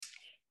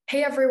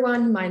Hey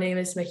everyone, my name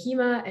is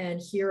Mahima, and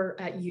here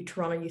at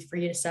Toronto Youth for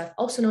UNICEF,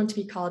 also known to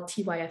be called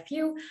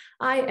TYFU,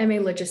 I am a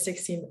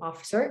logistics team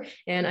officer,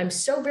 and I'm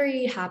so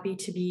very happy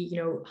to be,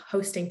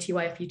 hosting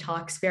TYFU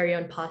Talks very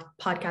own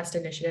podcast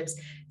initiative's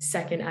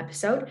second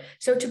episode.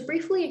 So to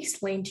briefly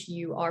explain to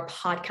you our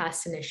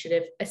podcast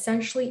initiative,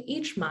 essentially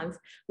each month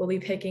we'll be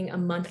picking a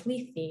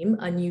monthly theme,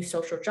 a new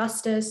social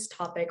justice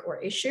topic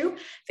or issue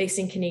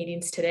facing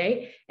Canadians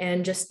today,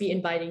 and just be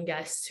inviting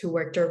guests who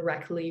work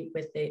directly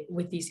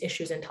with these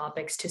issues and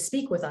topics to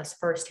speak with us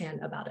firsthand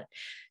about it.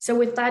 So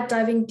with that,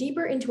 diving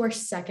deeper into our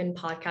second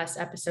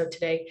podcast episode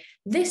today,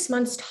 this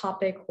month's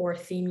topic or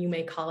theme, you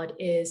may call it,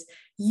 is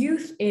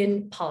youth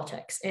in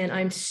politics. And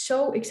I'm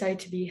so excited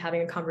to be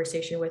having a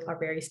conversation with our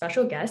very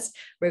special guest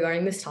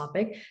regarding this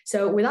topic.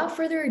 So without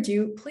further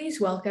ado, please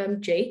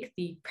welcome Jake,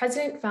 the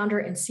president, founder,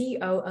 and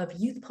CEO of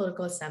Youth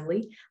Political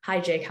Assembly. Hi,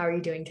 Jake. How are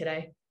you doing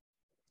today?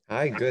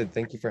 Hi, good.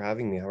 Thank you for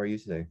having me. How are you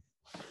today?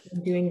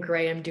 I'm doing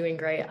great.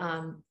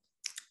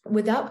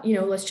 With that,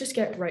 let's just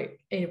get right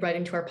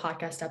into our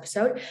podcast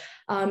episode.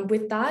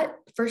 With that,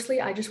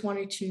 firstly, I just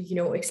wanted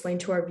to, explain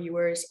to our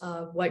viewers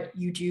what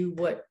you do,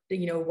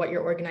 what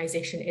your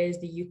organization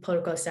is, the Youth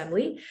Political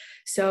Assembly.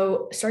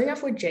 So starting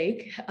off with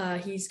Jake,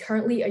 he's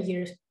currently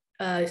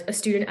a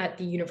student at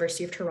the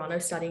University of Toronto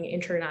studying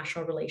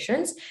international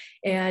relations,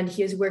 and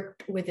he has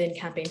worked within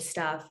campaign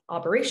staff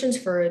operations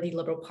for the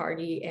Liberal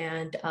Party,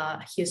 and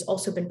he has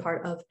also been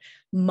part of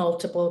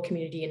multiple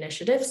community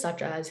initiatives,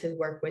 such as his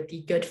work with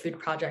the Good Food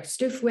Project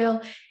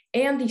Stouffville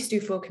and the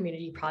Stouffville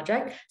Community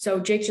Project. So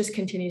Jake just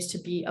continues to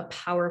be a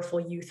powerful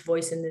youth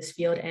voice in this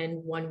field,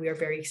 and one we are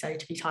very excited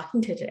to be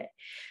talking to today.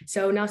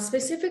 So now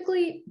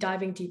specifically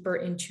diving deeper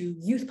into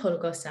Youth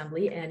Political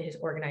Assembly and his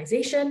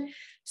organization.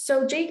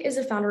 So Jake is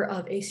a founder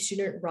of a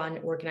student-run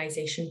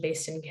organization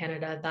based in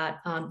Canada that,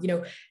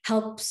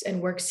 helps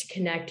and works to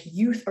connect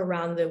youth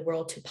around the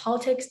world to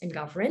politics and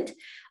government.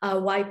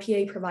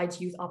 YPA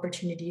provides youth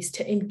opportunities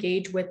to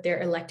engage with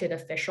their elected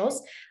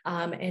officials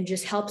and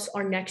just helps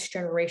our next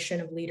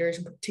generation of leaders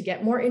to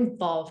get more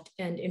involved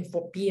and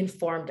be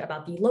informed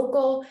about the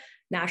local,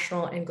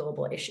 national, and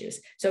global issues.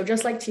 So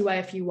just like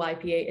TYFU,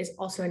 YPA is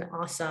also an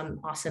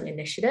awesome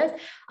initiative.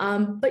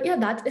 But yeah,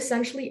 that's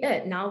essentially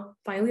it. Now,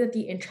 finally, that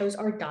the intros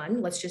are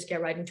done, let's just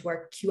get right into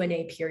our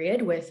Q&A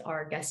period with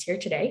our guests here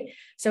today.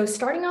 So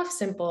starting off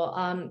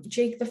simple,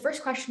 Jake, the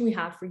first question we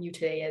have for you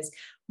today is,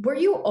 were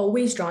you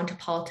always drawn to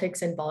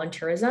politics and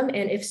volunteerism?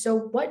 And if so,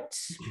 what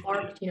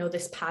sparked,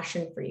 this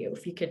passion for you,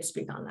 if you could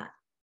speak on that?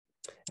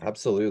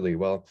 Absolutely.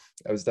 Well,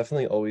 I was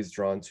definitely always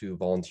drawn to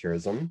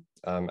volunteerism.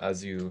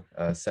 As you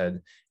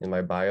said in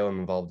my bio, I'm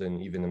involved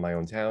even in my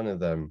own town of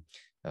the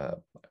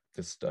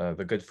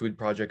Good Food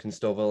Project in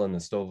Stouffville and the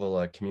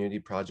Stouffville Community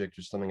Project,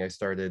 which is something I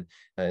started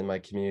in my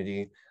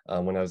community.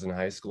 When I was in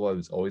high school, I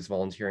was always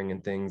volunteering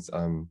in things,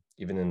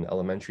 even in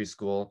elementary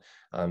school.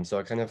 So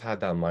I kind of had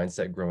that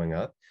mindset growing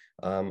up.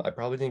 I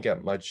probably didn't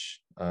get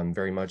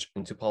very much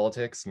into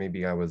politics.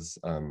 Maybe I was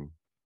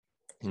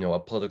a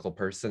political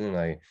person, and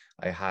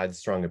I had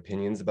strong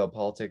opinions about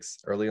politics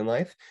early in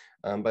life,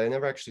 but I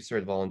never actually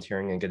started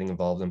volunteering and getting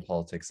involved in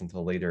politics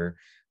until later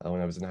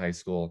when I was in high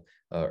school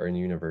or in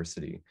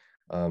university.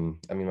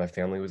 My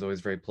family was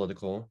always very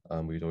political.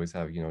 We'd always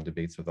have,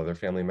 debates with other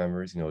family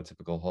members,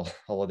 typical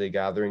holiday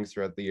gatherings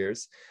throughout the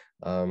years.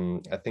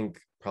 I think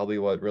probably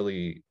what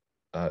really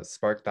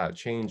sparked that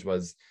change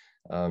was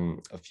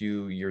a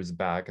few years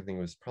back. I think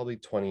it was probably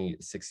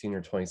 2016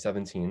 or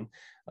 2017.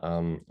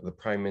 The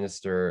prime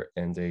minister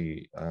and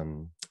a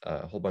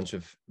whole bunch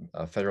of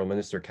federal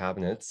minister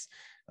cabinets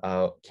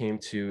came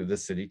to the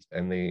city,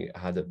 and they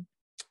had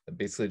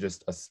basically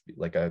just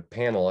a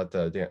panel at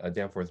the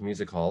Danforth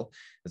Music Hall.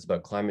 It's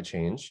about climate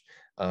change.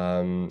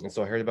 And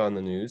so I heard about it in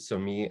the news. So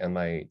me and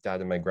my dad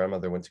and my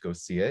grandmother went to go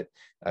see it.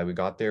 We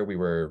got there. We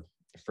were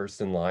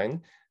first in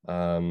line.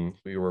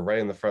 We were right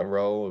in the front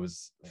row. It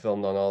was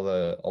filmed on all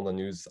the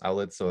news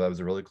outlets, so that was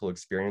a really cool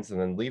experience. And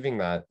then leaving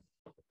that,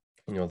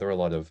 there were a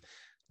lot of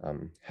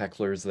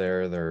hecklers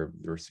there. There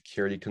were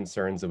security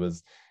concerns. It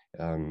was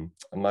a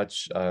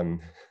much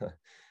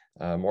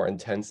more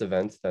intense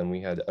event than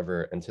we had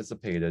ever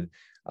anticipated.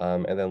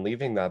 And then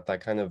leaving that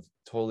kind of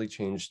totally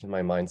changed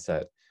my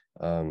mindset.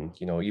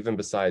 Even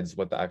besides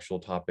what the actual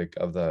topic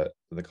of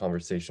the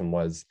conversation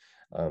was,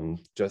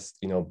 just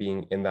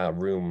being in that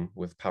room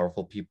with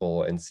powerful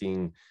people and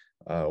seeing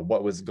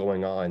what was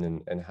going on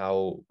and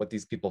what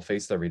these people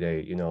faced every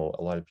day.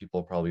 A lot of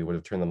people probably would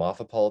have turned them off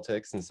of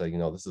politics and said,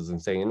 this is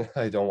insane.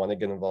 I don't want to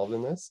get involved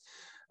in this.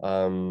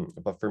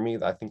 But for me,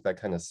 I think that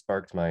kind of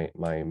sparked my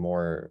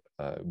more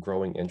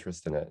growing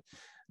interest in it.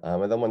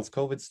 And then once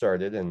COVID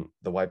started and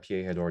the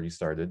YPA had already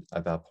started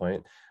at that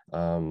point,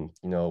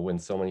 when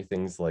so many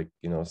things like,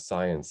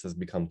 science has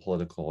become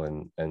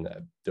political and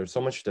there's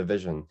so much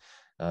division,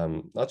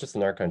 not just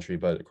in our country,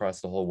 but across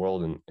the whole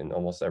world in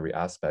almost every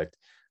aspect.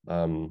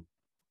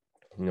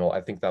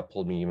 I think that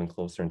pulled me even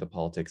closer into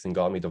politics and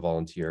got me to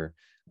volunteer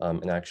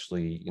and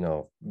actually,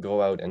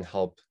 go out and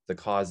help the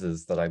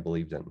causes that I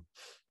believed in.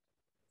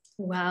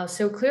 Wow.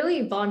 So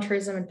clearly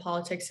volunteerism and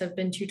politics have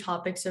been two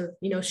topics of,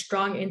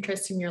 strong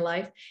interest in your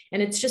life.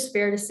 And it's just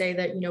fair to say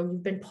that,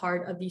 you've been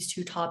part of these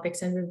two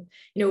topics and,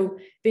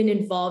 been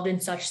involved in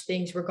such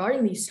things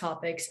regarding these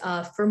topics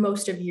for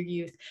most of your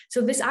youth.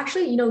 So this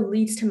actually,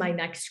 leads to my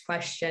next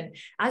question.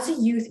 As a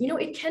youth,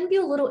 it can be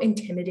a little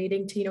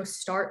intimidating to,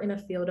 start in a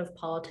field of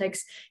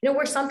politics,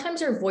 where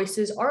sometimes our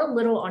voices are a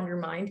little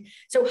undermined.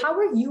 So how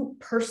are you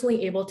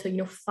personally able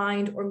to,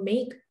 find or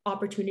make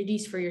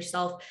opportunities for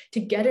yourself to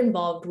get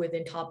involved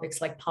within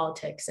topics like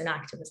politics and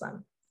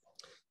activism?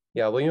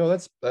 Yeah, well,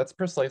 that's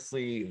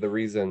precisely the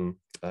reason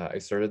I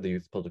started the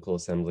Youth Political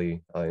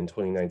Assembly in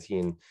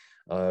 2019,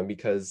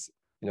 because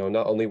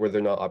not only were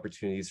there not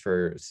opportunities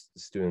for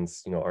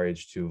students our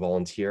age to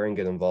volunteer and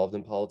get involved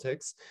in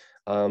politics,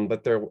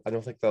 but I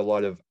don't think that a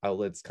lot of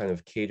outlets kind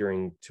of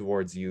catering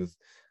towards youth,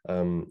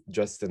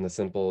 just in the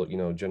simple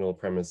general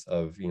premise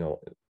of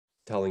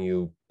telling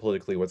you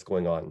politically what's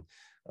going on.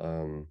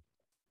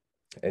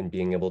 And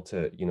being able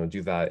to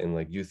do that in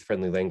like youth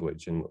friendly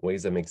language in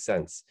ways that make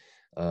sense,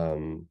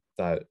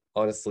 that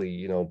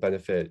honestly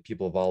benefit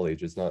people of all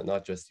ages,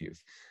 not just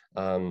youth.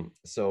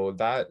 So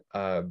that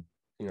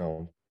you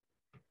know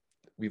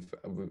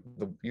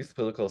the Youth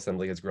Political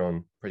Assembly has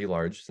grown pretty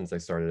large since I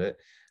started it.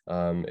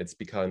 It's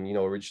become,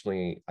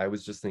 originally I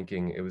was just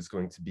thinking it was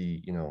going to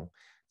be,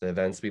 the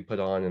events we put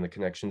on and the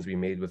connections we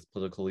made with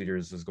political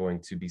leaders was going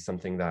to be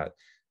something that,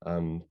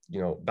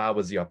 that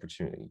was the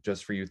opportunity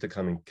just for youth to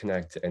come and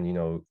connect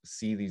and,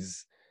 see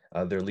these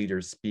their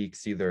leaders speak,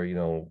 see their,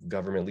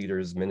 government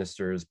leaders,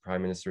 ministers,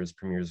 prime ministers,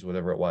 premiers,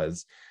 whatever it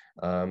was.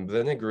 But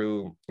then it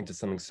grew into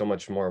something so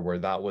much more where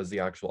that was the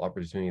actual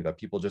opportunity that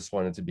people just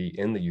wanted to be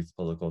in the Youth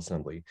Political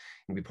Assembly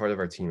and be part of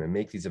our team and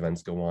make these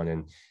events go on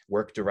and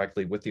work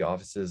directly with the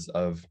offices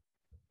of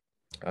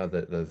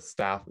the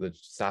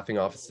staffing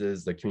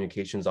offices, the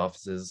communications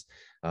offices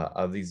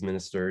of these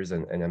ministers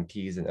and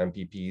MPs and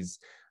MPPs.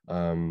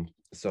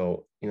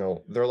 So,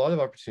 there are a lot of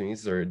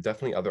opportunities. There are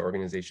definitely other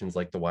organizations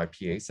like the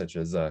YPA, such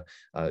as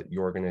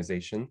your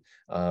organization,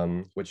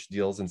 which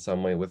deals in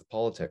some way with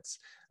politics.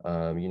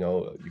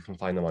 You can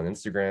find them on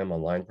Instagram,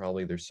 online,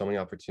 probably. There's so many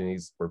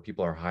opportunities where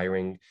people are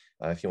hiring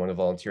if you want to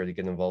volunteer to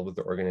get involved with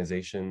the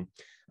organization.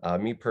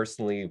 Me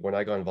personally, when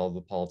I got involved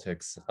with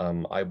politics,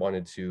 I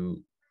wanted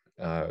to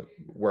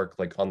work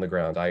like on the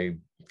ground. I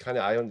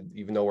don't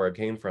even know where it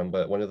came from,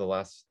 but one of the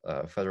last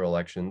federal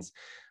elections,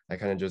 I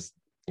kind of just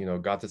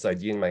got this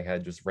idea in my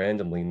head just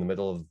randomly in the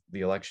middle of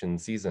the election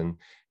season,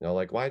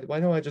 like why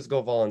don't I just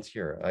go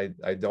volunteer?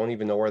 I don't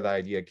even know where the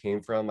idea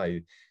came from.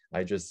 I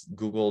just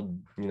Googled,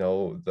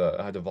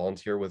 how to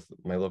volunteer with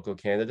my local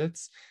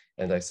candidates,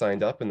 and I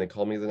signed up and they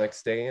called me the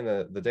next day. And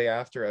the day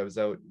after I was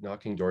out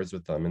knocking doors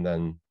with them. And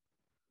then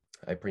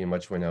I pretty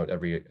much went out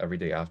every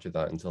day after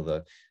that until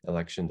the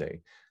election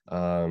day.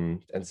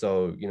 And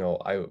so,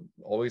 I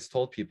always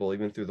told people,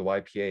 even through the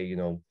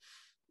YPA,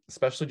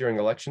 especially during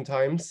election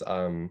times,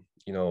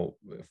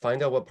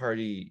 find out what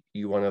party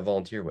you want to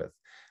volunteer with.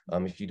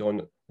 If you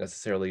don't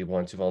necessarily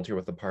want to volunteer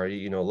with the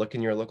party, look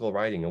in your local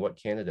riding and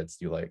what candidates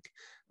do you like.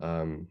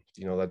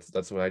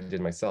 That's what I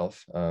did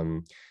myself,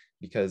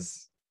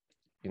 because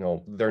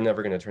they're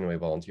never going to turn away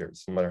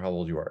volunteers, no matter how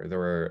old you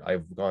are.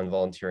 I've gone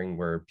volunteering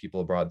where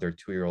people brought their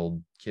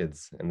 2-year-old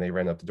kids and they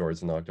ran up the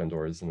doors and knocked on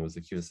doors, and it was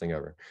the cutest thing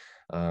ever.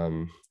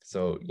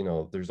 So,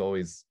 there's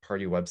always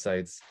party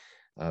websites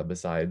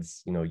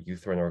besides,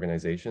 youth-run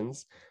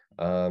organizations.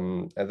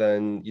 And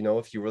then,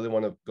 if you really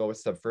want to go a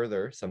step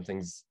further, some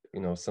things,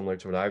 similar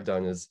to what I've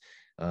done is,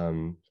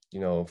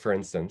 for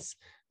instance,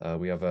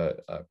 we have a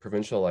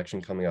provincial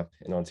election coming up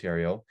in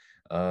Ontario.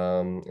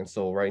 And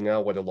so right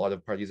now, what a lot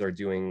of parties are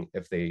doing,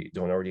 if they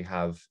don't already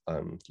have,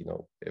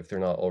 if they're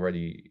not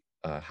already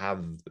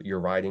have your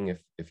riding,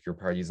 if your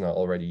party is not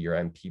already your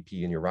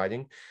MPP in your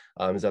riding,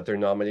 is that they're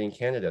nominating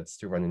candidates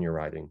to run in your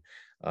riding.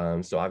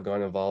 So I've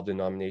gone involved in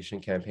nomination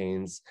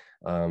campaigns.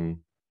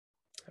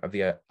 I've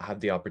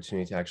had the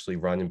opportunity to actually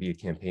run and be a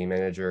campaign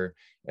manager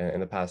in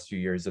the past few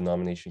years of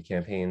nomination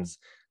campaigns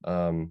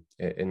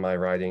in my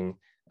riding.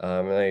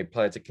 And I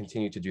plan to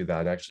continue to do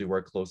that, actually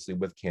work closely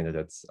with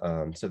candidates.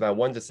 So that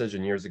one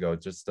decision years ago,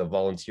 just to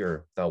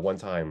volunteer that one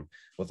time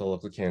with a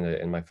local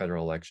candidate in my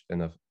federal election,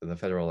 in the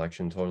federal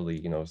election,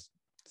 totally,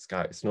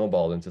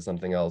 snowballed into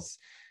something else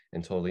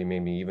and totally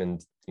made me even,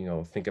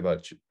 think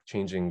about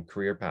changing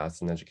career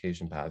paths and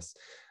education paths.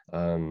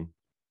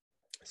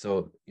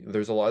 So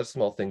there's a lot of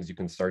small things you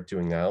can start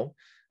doing now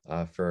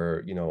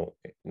for,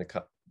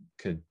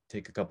 could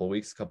take a couple of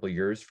weeks, a couple of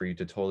years for you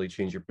to totally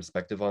change your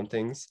perspective on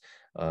things,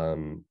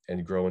 and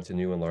grow into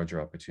new and larger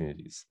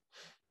opportunities.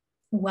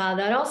 Wow,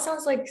 that all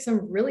sounds like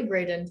some really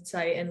great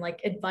insight and like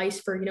advice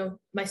for,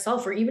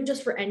 myself or even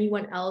just for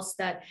anyone else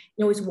that,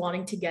 is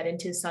wanting to get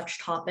into such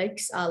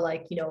topics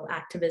like,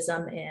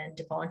 activism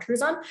and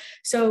volunteerism.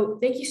 So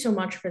thank you so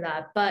much for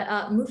that.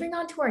 But moving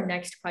on to our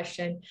next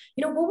question,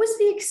 what was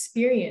the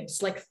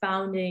experience like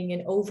founding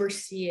and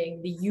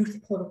overseeing the Youth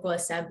Political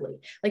Assembly?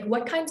 Like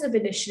what kinds of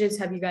initiatives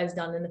have you guys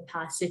done in the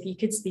past? If you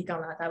could speak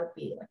on that, that would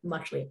be like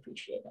muchly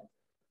appreciated.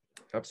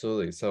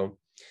 Absolutely. So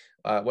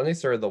When I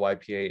started the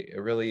YPA, it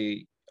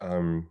really,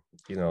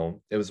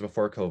 it was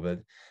before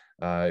COVID.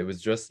 It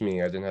was just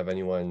me. I didn't have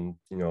anyone,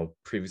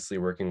 previously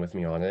working with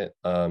me on it.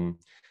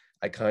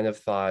 I kind of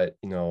thought,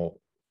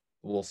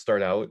 we'll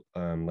start out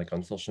like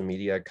on social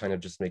media, kind of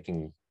just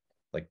making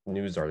like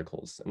news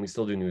articles, and we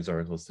still do news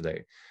articles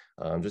today,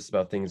 just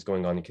about things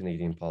going on in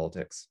Canadian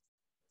politics.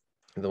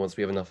 And then once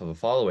we have enough of a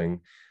following,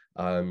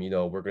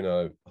 we're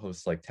gonna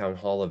host like town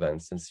hall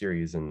events and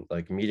series and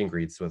like meet and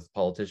greets with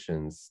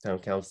politicians, town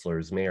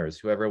councilors, mayors,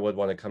 whoever would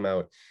want to come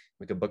out.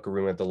 We could book a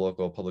room at the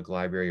local public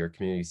library or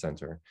community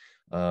center.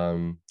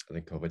 I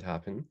think COVID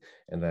happened,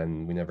 and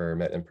then we never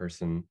met in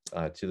person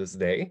to this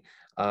day.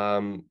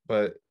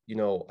 But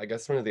I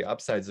guess one of the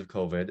upsides of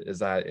COVID is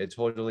that it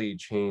totally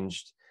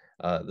changed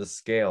the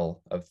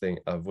scale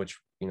of which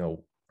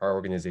our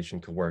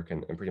organization could work,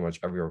 and pretty much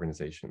every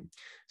organization.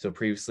 So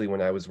previously,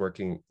 when I was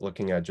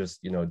looking at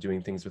just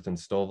doing things within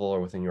Stouffville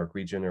or within York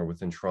Region or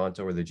within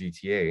Toronto or the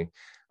GTA,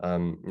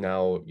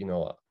 now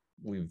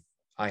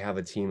I have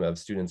a team of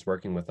students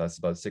working with us,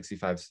 about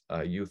 65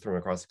 youth from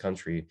across the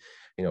country,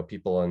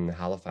 people in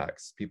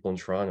Halifax, people in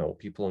Toronto,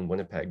 people in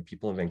Winnipeg,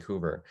 people in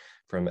Vancouver,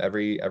 from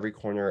every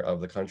corner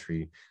of the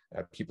country.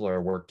 People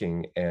are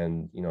working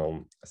and,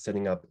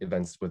 setting up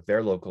events with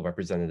their local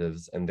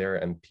representatives and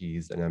their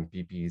MPs and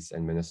MPPs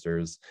and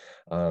ministers,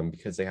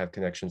 because they have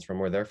connections from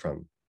where they're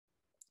from.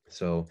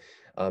 So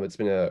it's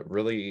been a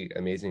really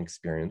amazing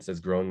experience. It's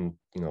grown,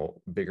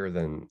 bigger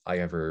than I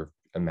ever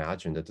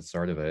imagined at the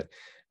start of it.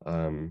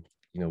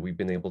 We've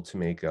been able to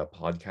make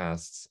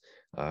podcasts.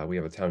 We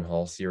have a town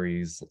hall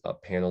series,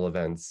 panel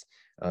events,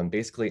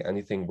 basically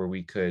anything where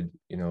we could,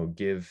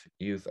 give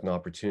youth an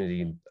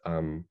opportunity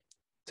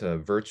to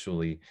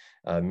virtually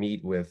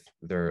meet with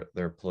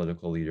their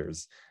political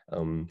leaders.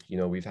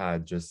 We've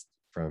had just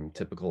from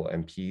typical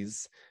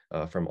MPs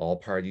from all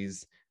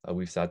parties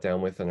we've sat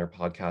down with in our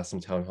podcasts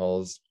and town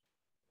halls.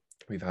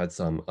 We've had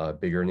some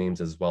bigger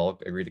names as well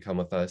agree to come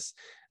with us.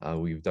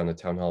 We've done a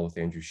town hall with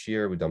Andrew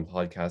Scheer. We've done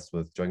podcasts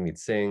with Jagmeet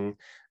Singh,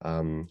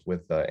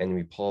 with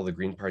Annamie Paul, the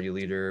Green Party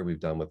leader. We've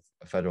done with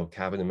federal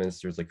cabinet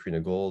ministers like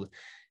Karina Gold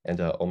and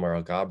Omar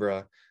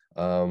Al-Gabra.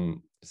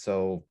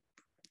 So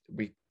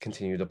we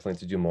continue to plan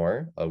to do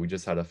more. We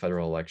just had a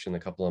federal election a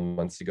couple of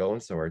months ago,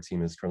 and so our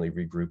team is currently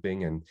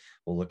regrouping, and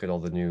we'll look at all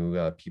the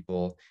new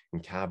people in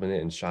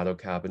cabinet and shadow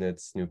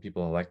cabinets, new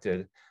people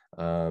elected,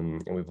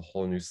 and we have a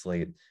whole new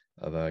slate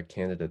of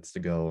candidates to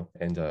go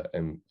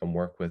and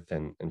work with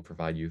and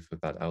provide youth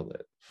with that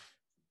outlet.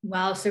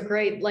 Wow, so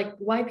great. Like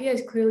YPA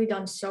has clearly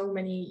done so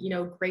many,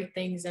 great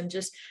things, and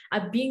just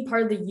being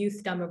part of the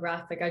youth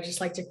demographic, I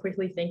just like to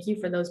quickly thank you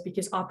for those,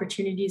 because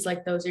opportunities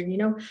like those are,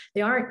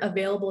 they aren't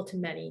available to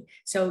many.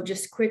 So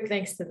just quick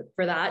thanks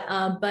for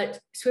that. But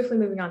swiftly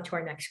moving on to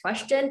our next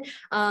question.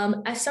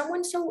 As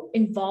someone so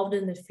involved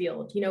in the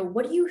field,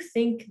 what do you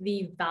think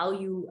the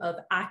value of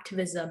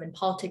activism and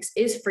politics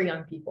is for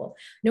young people,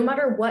 no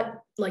matter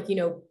what,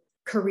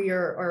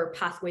 career or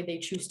pathway they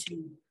choose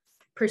to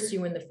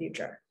pursue in the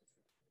future?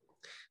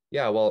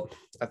 Yeah, well,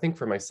 I think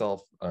for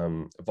myself,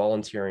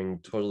 volunteering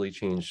totally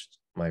changed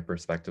my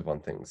perspective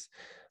on things.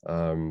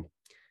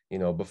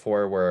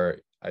 Before, where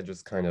I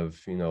just kind of,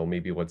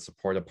 maybe would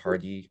support a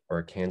party or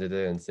a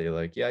candidate and say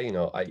like, yeah,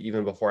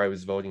 even before I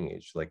was voting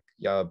age, like,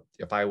 yeah,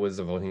 if I was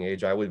a voting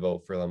age, I would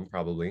vote for them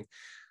probably.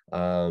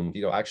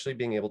 Actually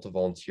being able to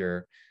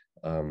volunteer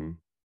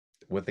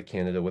with the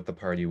candidate, with the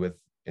party, with,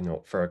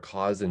 for a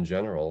cause in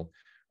general,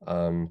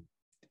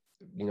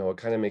 it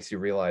kind of makes you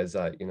realize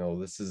that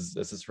this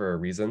is for a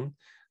reason.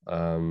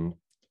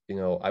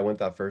 I went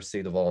that first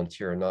day to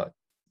volunteer, not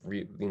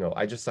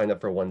I just signed up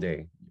for one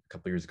day a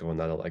couple years ago in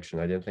that election.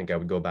 I didn't think I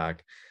would go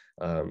back,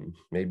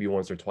 maybe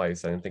once or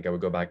twice. I didn't think I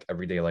would go back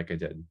every day like I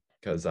did,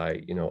 because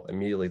I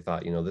immediately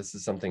thought this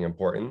is something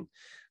important,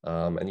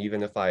 and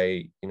even if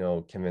I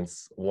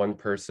convince one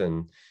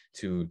person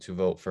to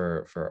vote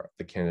for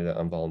the candidate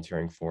I'm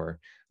volunteering for,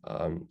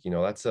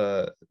 that's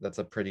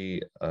a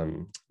pretty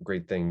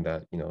great thing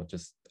that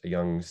just a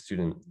young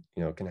student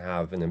can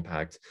have an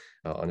impact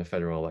on a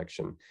federal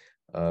election.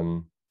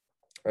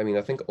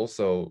 I think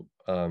also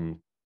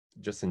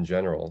just in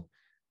general,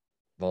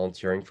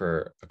 volunteering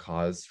for a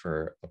cause,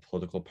 for a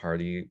political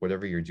party,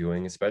 whatever you're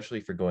doing, especially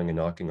if you're going and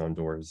knocking on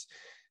doors,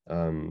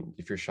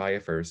 if you're shy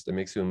at first, it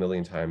makes you a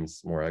million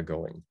times more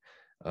outgoing.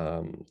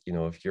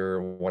 If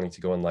you're wanting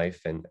to go in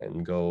life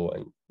and go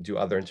and do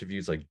other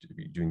interviews, like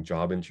doing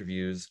job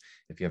interviews,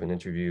 if you have an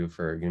interview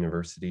for a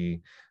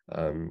university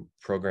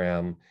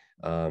program,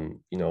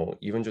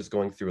 even just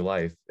going through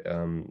life,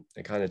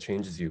 it kind of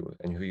changes you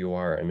and who you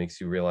are, and makes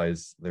you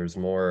realize there's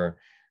more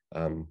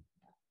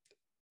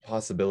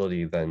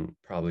possibility than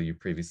probably you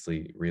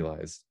previously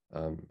realized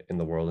in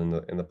the world,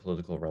 in the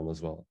political realm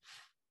as well.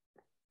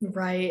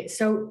 Right.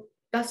 So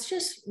that's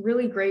just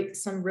really great.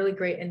 Some really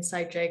great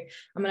insight, Jake.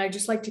 I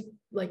just like to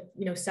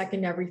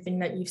second everything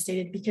that you've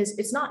stated, because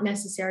it's not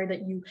necessary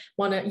that you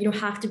want to,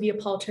 have to be a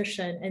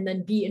politician and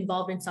then be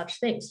involved in such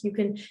things. You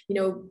can,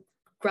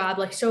 grab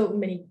like so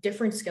many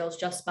different skills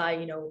just by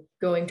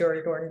going door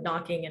to door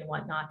knocking and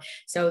whatnot.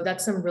 So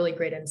that's some really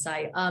great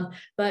insight.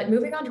 But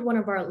moving on to one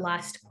of our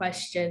last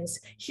questions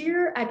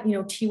here at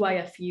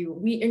TYFU,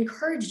 we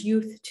encourage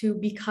youth to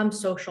become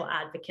social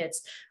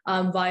advocates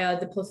via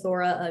the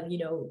plethora of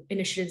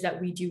initiatives that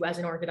we do as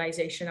an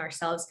organization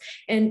ourselves.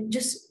 And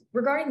just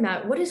regarding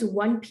that, what is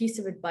one piece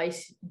of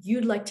advice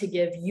you'd like to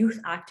give youth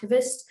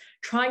activists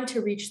trying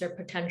to reach their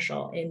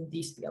potential in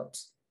these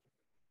fields?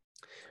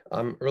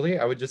 Really,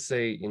 I would just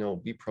say,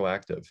 be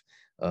proactive.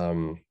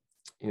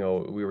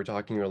 We were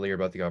talking earlier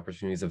about the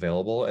opportunities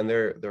available, and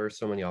there are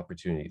so many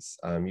opportunities.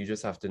 You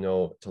just have to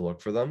know to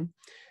look for them.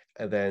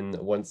 And then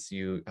once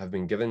you have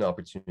been given an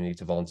opportunity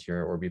to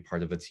volunteer or be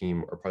part of a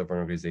team or part of an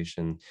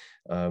organization,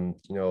 a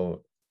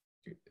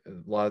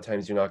lot of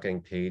times you're not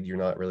getting paid, you're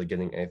not really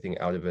getting anything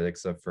out of it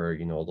except for a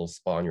little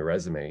spot on your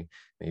resume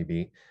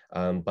maybe,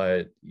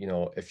 but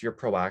if you're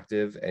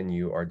proactive and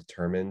you are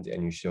determined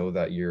and you show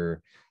that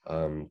you're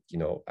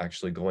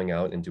actually going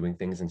out and doing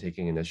things and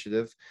taking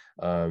initiative,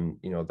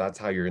 that's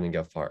how you're going to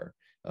get far.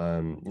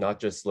 Not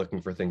just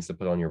looking for things to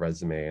put on your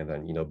resume and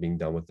then being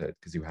done with it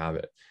because you have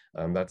it.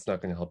 That's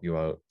not going to help you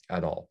out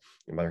at all,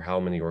 no matter how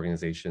many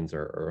organizations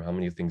or how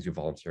many things you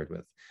volunteered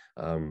with.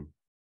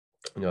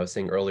 I was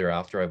saying earlier,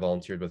 after I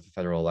volunteered with the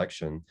federal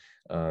election,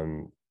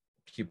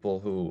 people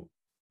who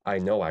I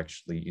know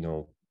actually,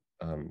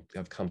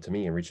 have come to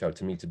me and reached out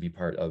to me to be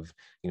part of,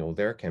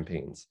 their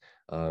campaigns,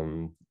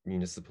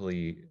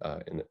 municipally,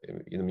 in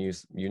the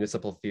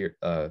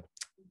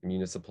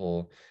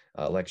municipal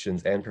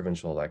elections and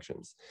provincial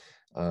elections.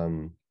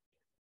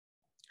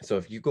 So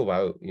if you go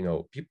out,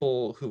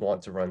 people who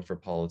want to run for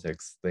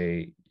politics,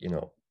 they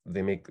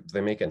make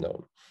it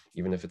known,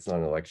 even if it's not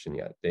an election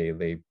yet.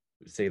 They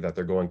say that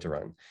they're going to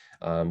run.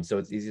 So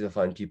it's easy to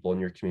find people in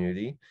your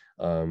community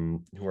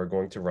who are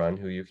going to run,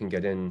 who you can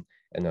get in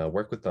and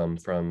work with them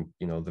from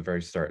the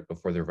very start,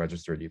 before they're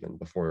registered, even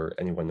before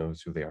anyone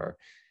knows who they are.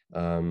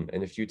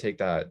 And if you take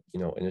that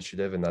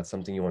initiative and that's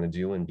something you want to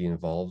do and be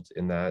involved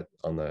in that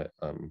on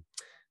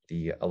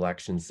the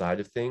election side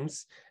of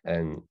things,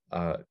 and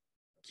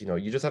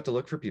you just have to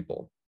look for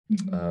people.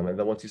 And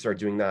then once you start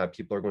doing that,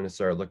 people are going to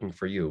start looking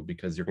for you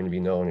because you're going to be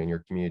known in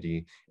your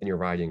community, in your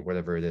riding,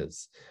 whatever it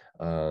is.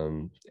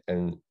 And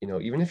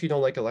even if you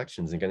don't like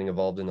elections and getting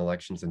involved in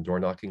elections and door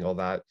knocking, all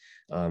that,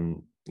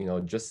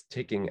 just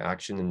taking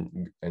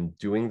action and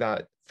doing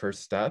that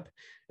first step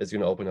is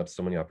going to open up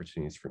so many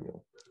opportunities for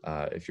you.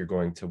 If you're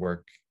going to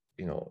work,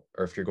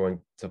 or if you're going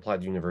to apply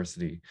to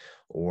university,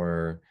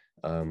 or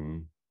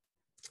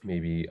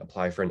maybe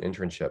apply for an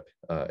internship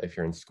if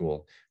you're in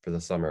school for the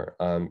summer.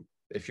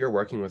 If you're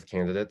working with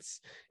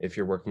candidates, if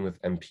you're working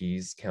with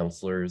MPs,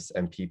 councillors,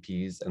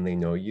 MPPs, and they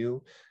know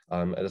you,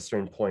 at a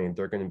certain point,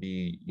 they're going to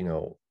be,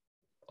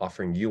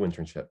 offering you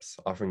internships,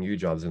 offering you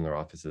jobs in their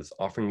offices,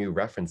 offering you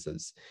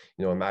references.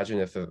 Imagine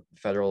if a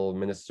federal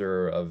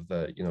minister of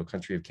the,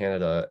 country of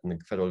Canada and the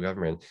federal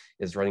government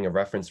is writing a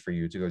reference for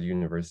you to go to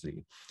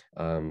university.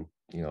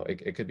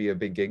 It could be a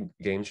big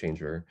game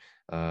changer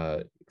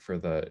for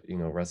the,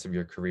 rest of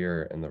your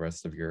career and the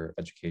rest of your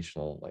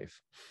educational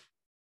life.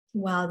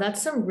 Wow,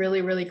 that's some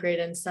really, really great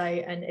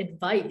insight and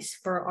advice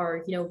for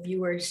our,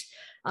 viewers.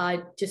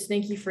 Just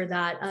thank you for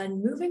that.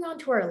 And moving on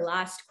to our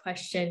last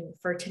question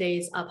for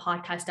today's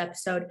podcast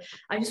episode,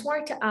 I just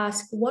wanted to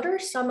ask, what are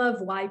some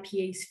of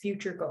YPA's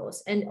future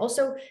goals? And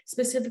also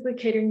specifically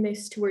catering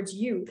this towards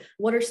you,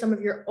 what are some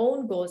of your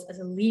own goals as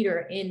a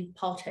leader in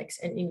politics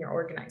and in your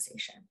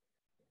organization?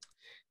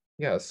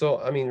 Yeah,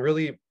 so I mean,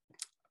 really,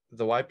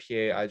 the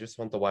YPA, I just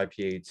want the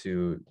YPA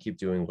to keep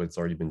doing what it's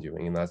already been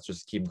doing, and that's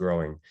just keep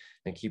growing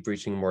and keep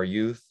reaching more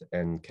youth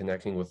and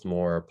connecting with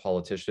more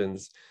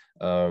politicians.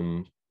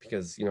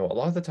 Because, a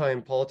lot of the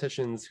time,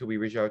 politicians who we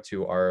reach out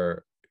to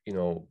are,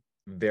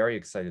 very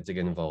excited to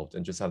get involved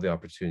and just have the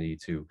opportunity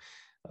to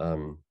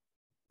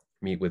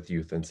meet with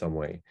youth in some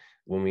way.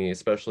 When we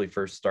especially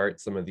first start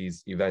some of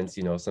these events,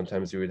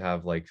 sometimes we would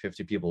have like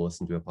 50 people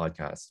listen to a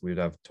podcast. We would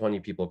have 20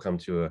 people come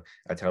to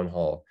a town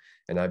hall,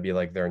 and I'd be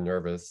like, they're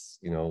nervous,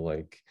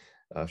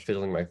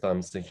 fiddling my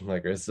thumbs, thinking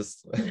like, is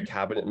this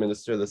cabinet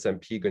minister, this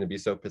MP going to be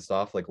so pissed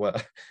off? Like,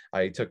 what?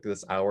 I took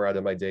this hour out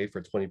of my day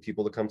for 20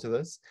 people to come to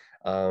this.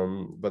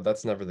 But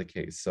that's never the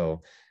case.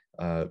 So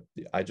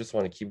I just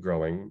want to keep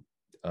growing,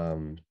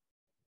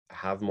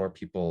 have more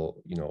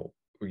people,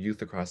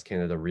 youth across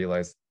Canada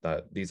realize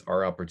that these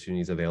are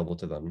opportunities available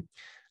to them,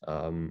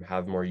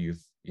 have more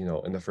youth,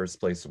 in the first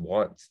place,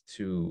 want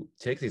to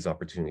take these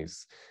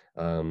opportunities,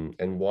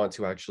 and want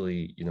to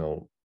actually,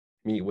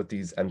 meet with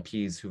these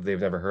MPs who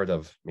they've never heard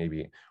of,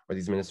 maybe, or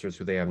these ministers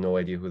who they have no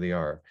idea who they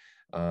are,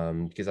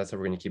 because that's how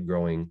we're going to keep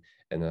growing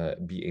and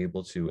be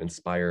able to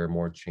inspire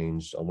more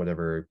change on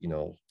whatever,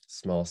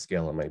 small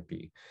scale it might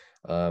be.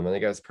 And I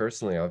guess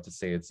personally, I have to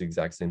say it's the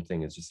exact same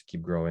thing. It's just to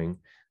keep growing,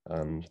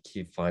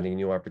 keep finding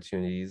new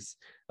opportunities,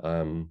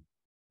 to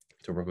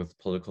work with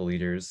political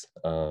leaders,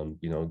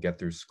 get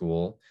through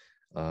school,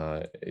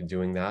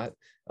 doing that.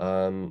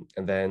 And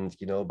then,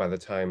 by the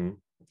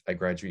time I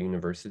graduate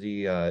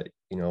university,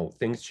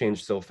 things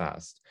change so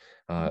fast.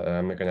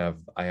 I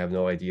have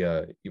no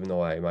idea, even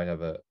though I might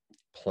have a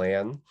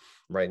plan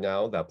right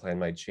now, that plan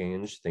might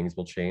change, things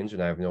will change,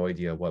 and I have no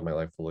idea what my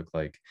life will look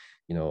like,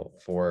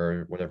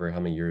 for whatever, how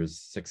many years,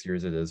 6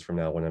 years it is from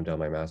now when I'm done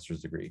my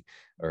master's degree,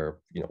 or,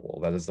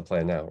 well, that is the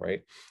plan now,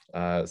 right?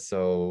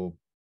 So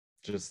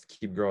just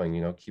keep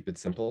growing, keep it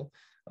simple,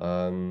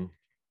 and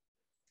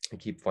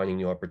keep finding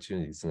new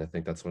opportunities. And I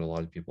think that's what a lot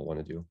of people want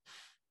to do.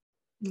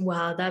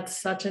 Wow,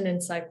 that's such an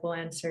insightful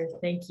answer.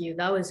 Thank you.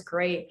 That was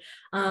great.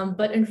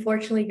 But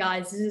unfortunately,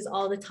 guys, this is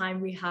all the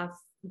time we have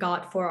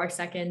got for our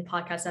second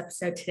podcast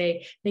episode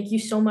today. Thank you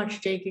so much,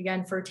 Jake,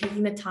 again, for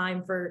taking the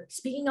time, for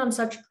speaking on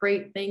such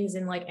great things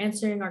and like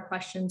answering our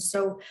questions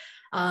so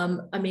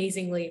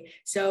amazingly.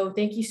 So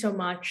thank you so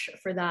much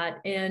for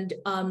that. And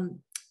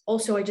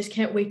also, I just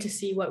can't wait to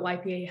see what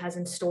YPA has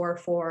in store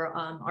for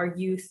our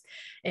youth,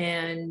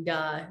 and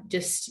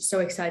just so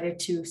excited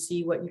to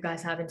see what you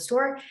guys have in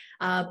store.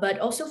 But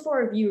also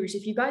for our viewers,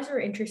 if you guys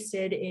are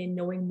interested in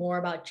knowing more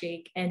about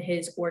Jake and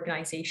his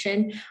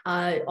organization,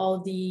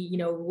 all the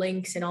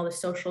links and all the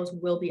socials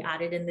will be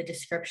added in the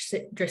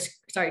description.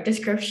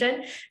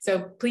 So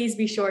please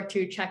be sure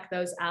to check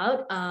those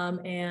out.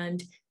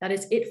 And that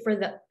is it for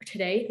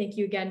today. Thank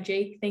you again,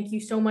 Jake. Thank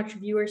you so much,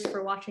 viewers,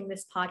 for watching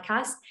this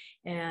podcast,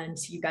 and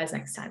see you guys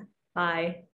next time. Bye.